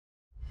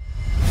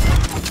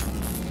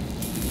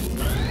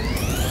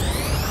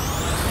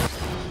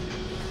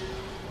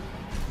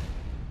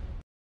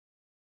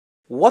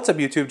What's up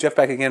YouTube? Jeff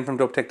back again from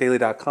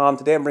dopetechdaily.com.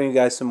 Today I'm bringing you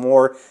guys some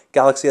more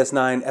Galaxy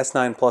S9,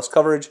 S9 Plus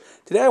coverage.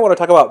 Today I want to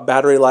talk about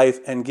battery life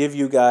and give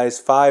you guys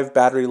 5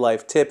 battery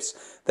life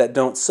tips that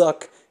don't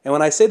suck. And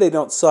when I say they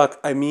don't suck,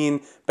 I mean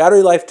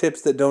battery life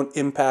tips that don't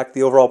impact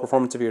the overall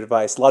performance of your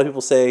device. A lot of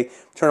people say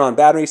turn on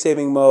battery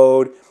saving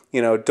mode,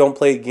 don't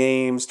play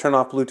games, turn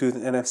off Bluetooth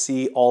and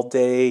NFC all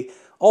day.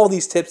 All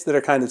these tips that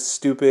are kind of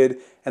stupid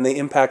and they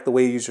impact the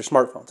way you use your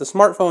smartphone. The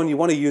smartphone, you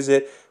want to use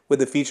it with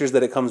the features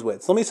that it comes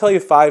with. So let me tell you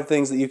 5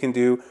 things that you can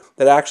do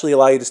that actually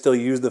allow you to still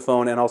use the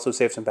phone and also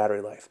save some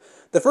battery life.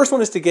 The first one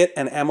is to get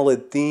an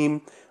AMOLED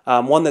theme,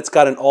 one that's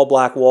got an all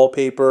black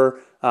wallpaper,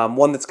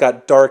 one that's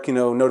got dark,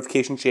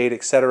 notification shade,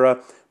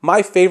 etc.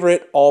 My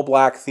favorite all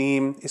black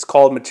theme is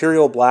called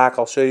Material Black.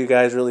 I'll show you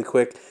guys really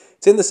quick.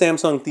 It's in the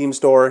Samsung theme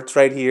store. It's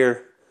right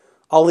here.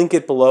 I'll link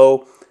it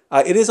below.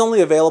 It is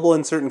only available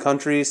in certain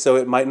countries, so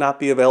it might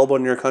not be available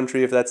in your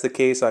country. If that's the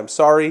case, I'm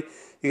sorry.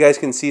 You guys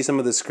can see some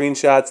of the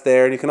screenshots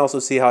there, and you can also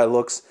see how it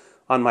looks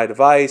on my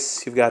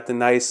device. You've got the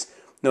nice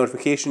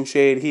notification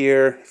shade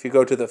here. If you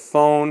go to the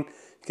phone,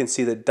 you can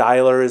see the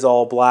dialer is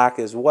all black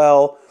as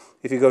well.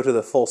 If you go to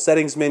the full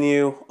settings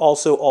menu,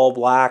 also all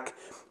black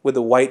with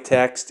the white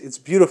text. It's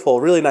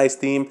beautiful, really nice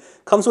theme.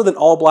 Comes with an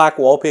all black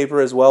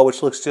wallpaper as well,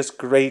 which looks just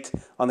great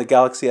on the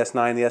Galaxy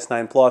S9, the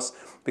S9 Plus,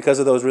 because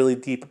of those really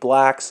deep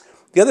blacks.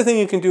 The other thing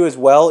you can do as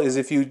well is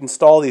if you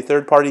install the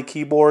third-party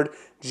keyboard,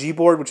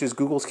 Gboard, which is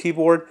Google's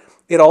keyboard,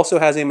 it also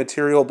has a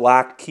material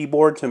black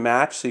keyboard to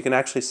match, so you can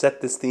actually set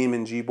this theme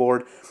in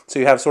Gboard, so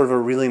you have sort of a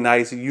really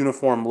nice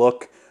uniform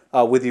look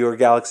with your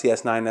Galaxy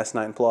S9,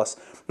 S9 Plus.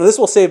 Now this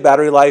will save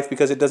battery life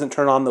because it doesn't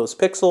turn on those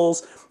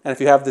pixels, and if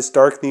you have this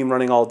dark theme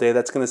running all day,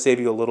 that's going to save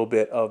you a little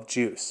bit of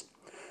juice.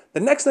 The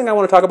next thing I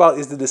want to talk about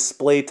is the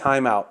display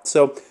timeout.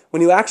 So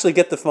when you actually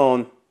get the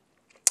phone,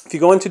 if you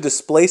go into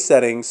display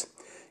settings,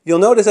 you'll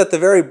notice at the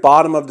very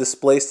bottom of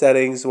display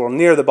settings, or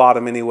near the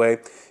bottom anyway,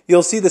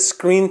 you'll see the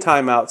screen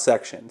timeout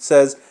section. It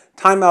says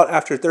timeout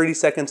after 30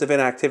 seconds of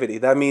inactivity.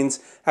 That means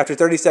after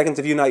 30 seconds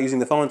of you not using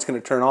the phone, it's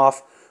going to turn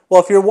off. Well,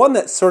 if you're one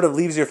that sort of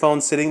leaves your phone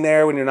sitting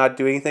there when you're not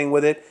doing anything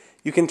with it,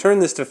 you can turn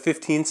this to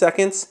 15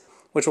 seconds,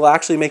 which will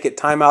actually make it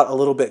time out a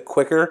little bit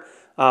quicker.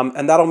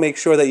 And that'll make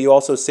sure that you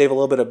also save a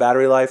little bit of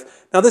battery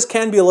life. Now, this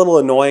can be a little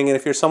annoying, and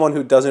if you're someone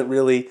who doesn't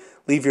really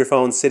leave your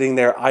phone sitting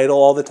there idle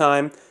all the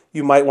time,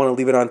 you might want to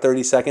leave it on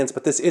 30 seconds,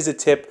 but this is a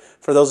tip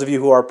for those of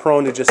you who are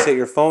prone to just sit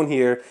your phone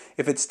here.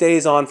 If it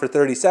stays on for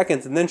 30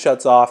 seconds and then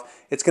shuts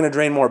off, it's going to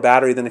drain more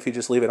battery than if you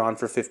just leave it on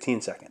for 15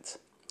 seconds.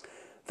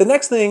 The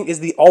next thing is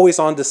the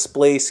always-on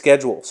display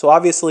schedule. So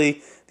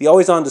obviously, the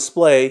always-on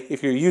display,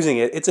 if you're using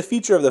it, it's a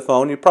feature of the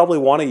phone. You probably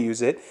want to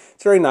use it.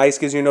 It's very nice,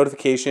 gives you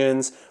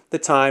notifications, the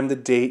time, the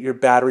date, your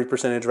battery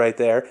percentage right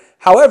there.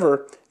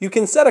 However, you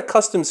can set a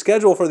custom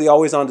schedule for the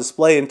always-on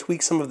display and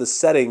tweak some of the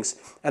settings,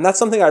 and that's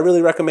something I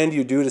really recommend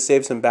you do to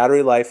save some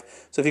battery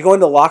life. So if you go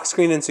into lock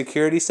screen and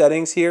security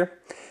settings here,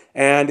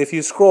 and if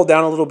you scroll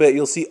down a little bit,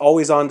 you'll see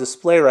always-on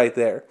display right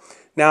there.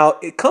 Now,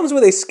 it comes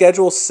with a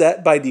schedule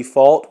set by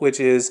default, which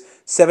is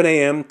 7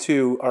 a.m.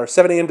 to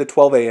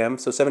 12 a.m.,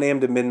 so 7 a.m.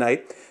 to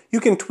midnight. You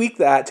can tweak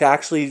that to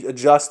actually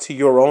adjust to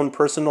your own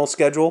personal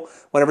schedule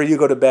whenever you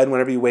go to bed,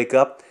 whenever you wake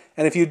up.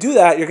 And if you do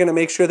that, you're going to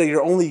make sure that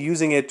you're only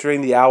using it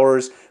during the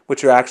hours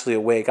which you're actually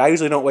awake. I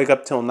usually don't wake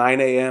up till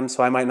 9 a.m.,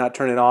 so I might not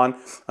turn it on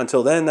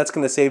until then. That's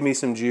going to save me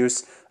some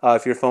juice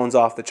if your phone's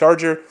off the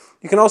charger.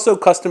 You can also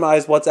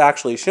customize what's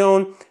actually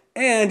shown,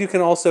 and you can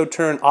also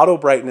turn auto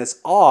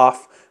brightness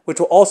off, which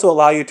will also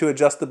allow you to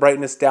adjust the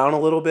brightness down a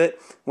little bit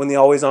when the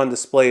always-on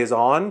display is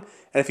on.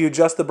 And if you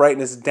adjust the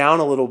brightness down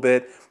a little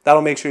bit,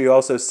 that'll make sure you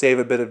also save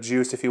a bit of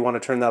juice if you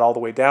want to turn that all the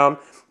way down.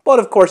 But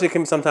of course, it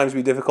can sometimes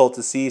be difficult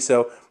to see,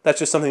 so that's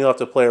just something you'll have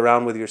to play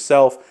around with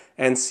yourself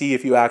and see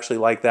if you actually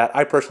like that.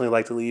 I personally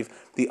like to leave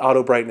the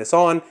auto brightness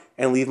on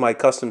and leave my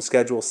custom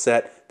schedule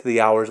set to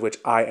the hours which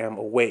I am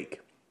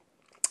awake.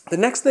 The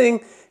next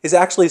thing is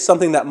actually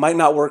something that might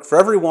not work for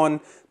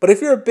everyone, but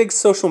if you're a big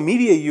social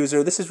media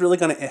user, this is really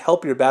going to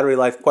help your battery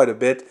life quite a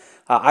bit.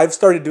 I've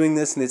started doing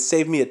this and it's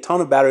saved me a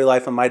ton of battery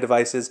life on my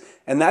devices,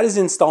 and that is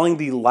installing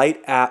the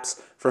Lite apps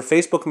for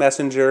Facebook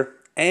Messenger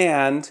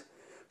and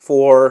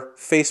for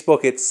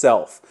Facebook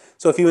itself.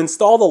 So if you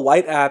install the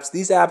Lite apps,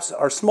 these apps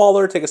are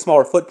smaller, take a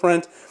smaller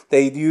footprint,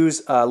 they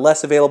use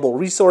less available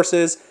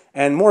resources,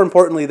 and more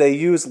importantly, they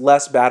use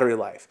less battery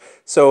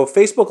life. So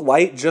Facebook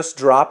Lite just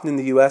dropped in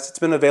the US. It's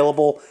been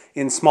available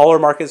in smaller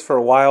markets for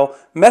a while.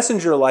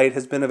 Messenger Lite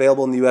has been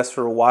available in the US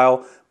for a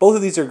while. Both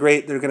of these are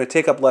great. They're going to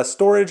take up less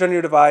storage on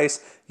your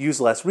device,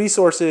 use less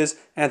resources,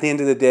 and at the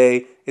end of the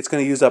day, it's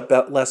going to use up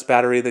less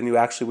battery than you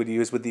actually would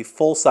use with the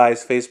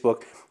full-size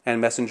Facebook and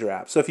Messenger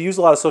app. So if you use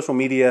a lot of social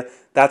media,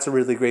 that's a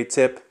really great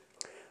tip.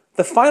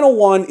 The final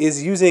one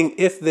is using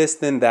If This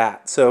Then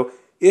That. So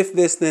If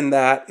This Then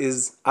That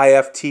is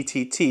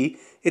IFTTT.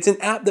 It's an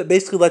app that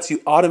basically lets you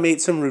automate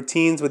some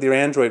routines with your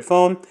Android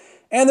phone.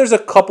 And there's a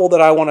couple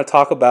that I want to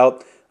talk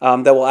about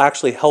that will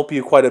actually help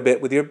you quite a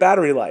bit with your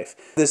battery life.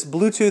 This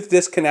Bluetooth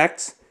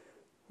disconnect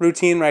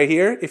routine right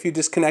here, if you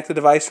disconnect the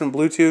device from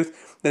Bluetooth,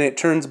 then it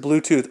turns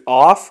Bluetooth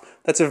off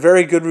That's a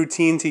very good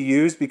routine to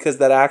use because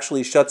that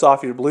actually shuts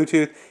off your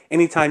Bluetooth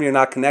anytime you're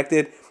not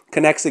connected.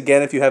 Connects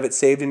again if you have it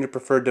saved in your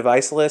preferred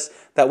device list.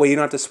 That way you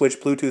don't have to switch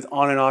Bluetooth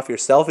on and off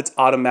yourself. It's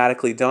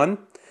automatically done.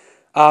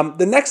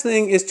 The next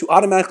thing is to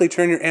automatically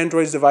turn your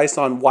Android's device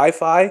on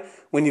Wi-Fi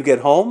when you get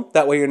home.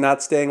 That way you're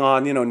not staying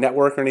on,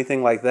 network or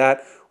anything like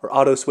that, or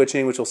auto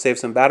switching, which will save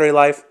some battery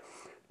life.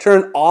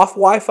 Turn off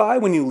Wi-Fi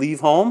when you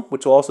leave home,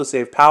 which will also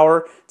save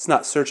power. It's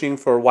not searching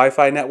for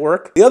Wi-Fi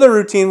network. The other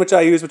routine which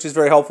I use, which is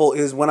very helpful,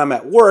 is when I'm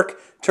at work,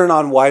 turn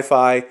on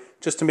Wi-Fi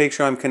just to make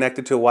sure I'm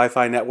connected to a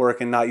Wi-Fi network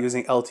and not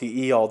using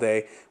LTE all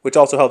day, which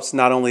also helps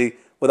not only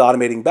with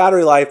automating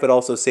battery life, but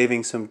also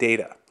saving some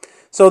data.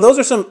 So those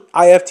are some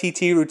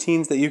IFTTT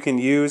routines that you can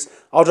use.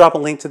 I'll drop a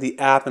link to the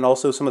app and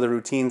also some of the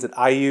routines that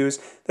I use.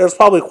 There's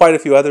probably quite a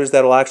few others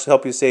that will actually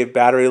help you save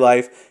battery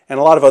life and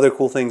a lot of other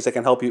cool things that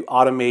can help you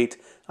automate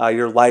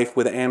your life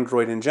with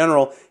Android in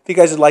general. If you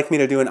guys would like me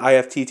to do an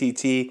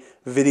IFTTT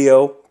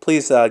video,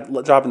 please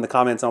drop in the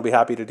comments and I'll be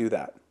happy to do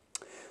that.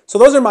 So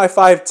those are my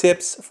 5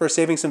 tips for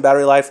saving some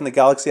battery life in the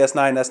Galaxy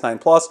S9,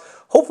 S9 Plus.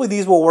 Hopefully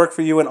these will work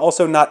for you and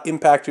also not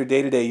impact your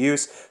day-to-day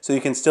use so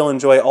you can still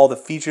enjoy all the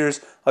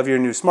features of your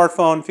new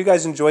smartphone. If you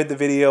guys enjoyed the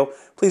video,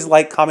 please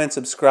like, comment,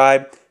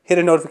 subscribe, hit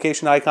a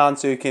notification icon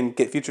so you can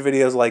get future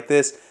videos like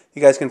this.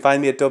 You guys can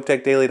find me at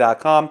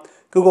dopetechdaily.com,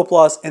 Google+,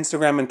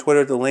 Instagram, and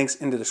Twitter, the links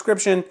in the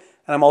description.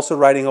 And I'm also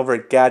writing over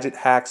at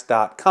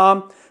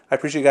gadgethacks.com. I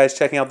appreciate you guys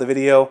checking out the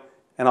video,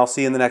 and I'll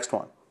see you in the next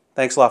one.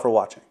 Thanks a lot for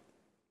watching.